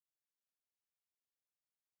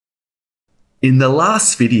In the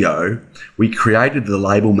last video, we created the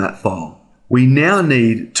label map file. We now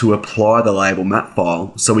need to apply the label map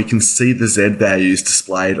file so we can see the Z values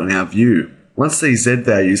displayed on our view. Once these Z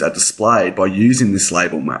values are displayed by using this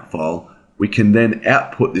label map file, we can then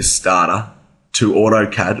output this data to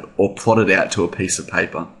AutoCAD or plot it out to a piece of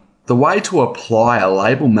paper. The way to apply a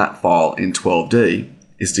label map file in 12D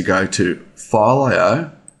is to go to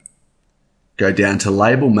File.io, go down to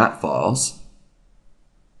Label Map Files,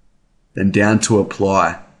 then down to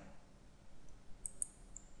Apply.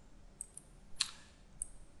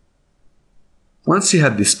 Once you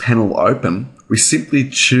have this panel open, we simply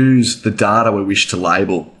choose the data we wish to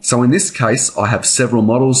label. So in this case, I have several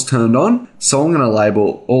models turned on, so I'm going to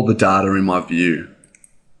label all the data in my view.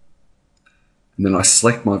 And then I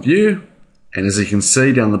select my view, and as you can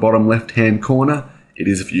see down the bottom left-hand corner, it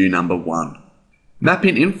is view number 1.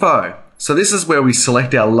 Mapping info. So this is where we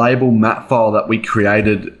select our label map file that we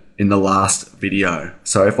created in the last video.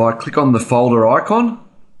 So if I click on the folder icon,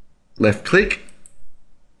 left click,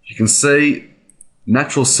 you can see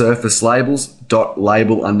natural surface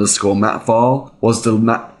labels.label_map file was the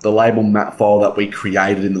label map file that we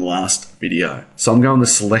created in the last video. So I'm going to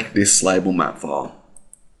select this label map file.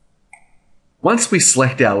 Once we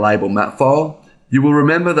select our label map file, you will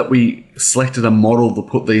remember that we selected a model to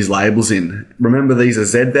put these labels in. Remember, these are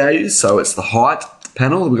Z values, so it's the height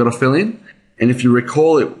panel that we've got to fill in. And if you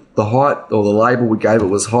recall it, the height or the label we gave it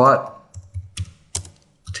was height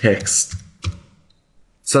text.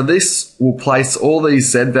 So this will place all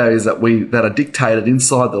these Z values that are dictated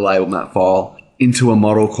inside the label map file into a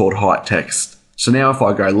model called height text. So now if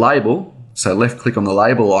I go label, so left click on the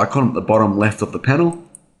label icon at the bottom left of the panel,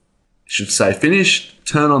 it should say finished,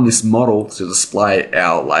 turn on this model to display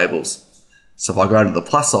our labels. So if I go to the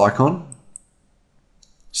plus icon,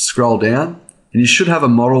 scroll down, and you should have a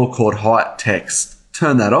model called height text.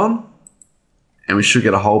 Turn that on, and we should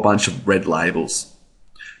get a whole bunch of red labels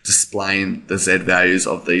displaying the Z values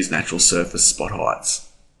of these natural surface spot heights.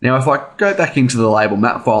 Now if I go back into the label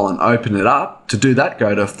map file and open it up, to do that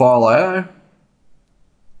go to File.io,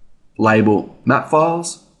 Label Map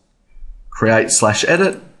Files,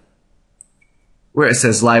 Create/Edit, where it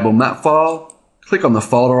says Label Map File, click on the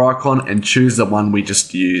folder icon and choose the one we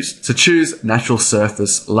just used. So choose natural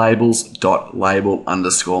surface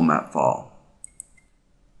labels.label_map file.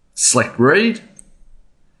 Select read.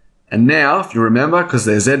 And now, if you remember, because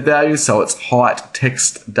they're Z values, so it's height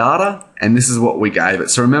text data, and this is what we gave it.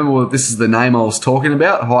 So remember, this is the name I was talking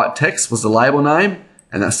about. Height text was the label name,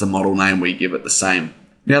 and that's the model name we give it the same.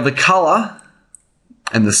 Now the color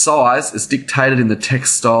and the size is dictated in the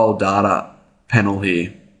text style data panel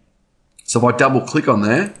here. So if I double click on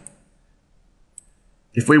there,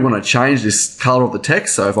 if we want to change this color of the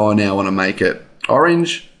text, so if I now want to make it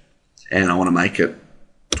orange, and I want to make it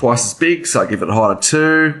twice as big, so I give it a height of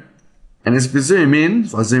 2, and as we zoom in,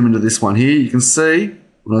 if I zoom into this one here, you can see,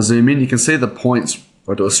 when I zoom in, you can see the points. If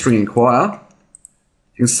I do a string inquire,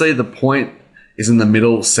 you can see the point is in the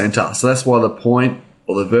middle center. So that's why the point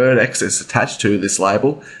or the vertex it's attached to this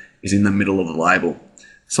label is in the middle of the label.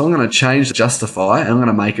 So I'm going to change the justify, and I'm going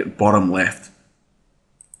to make it bottom left.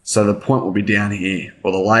 So the point will be down here,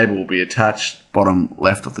 or the label will be attached bottom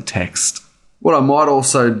left of the text. What I might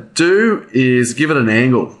also do is give it an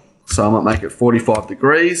angle. So I might make it 45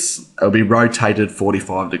 degrees. It'll be rotated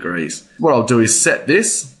 45 degrees. What I'll do is set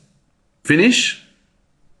this, finish.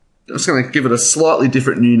 I'm just going to give it a slightly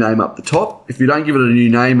different new name up the top. If you don't give it a new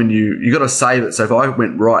name and you got to save it, so if I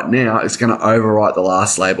went right now, it's going to overwrite the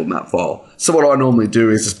last label map file. So what I normally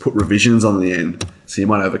do is just put revisions on the end. So you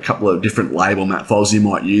might have a couple of different label map files you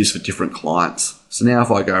might use for different clients. So now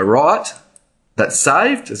if I go right, that's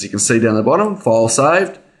saved. As you can see down the bottom, file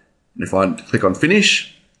saved. And if I click on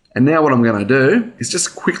finish, and now what I'm going to do is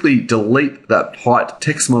just quickly delete that height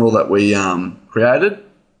text model that we created.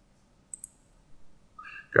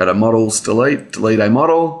 Go to models, delete a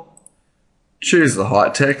model, choose the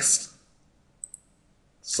height text,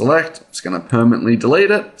 select, it's going to permanently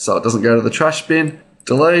delete it so it doesn't go to the trash bin,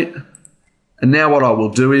 delete. And now what I will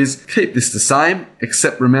do is keep this the same,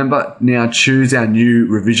 except remember, now choose our new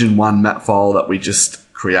revision 1 map file that we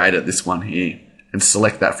just created, this one here, and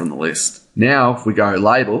select that from the list. Now if we go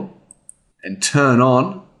label and turn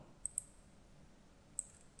on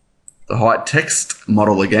the height text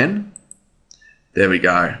model again, there we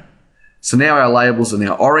go. So now our labels are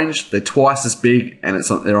now orange, they're twice as big, and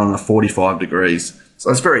they're on a 45 degrees. So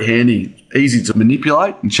it's very handy, easy to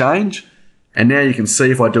manipulate and change. And now you can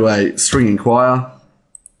see if I do a string inquire,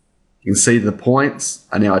 you can see the points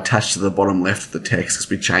are now attached to the bottom left of the text because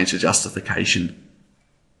we changed the justification.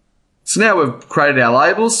 So now we've created our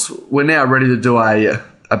labels, we're now ready to do a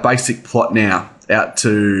a basic plot now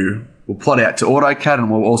we'll plot out to AutoCAD, and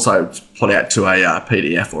we'll also plot out to a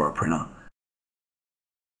PDF or a printer.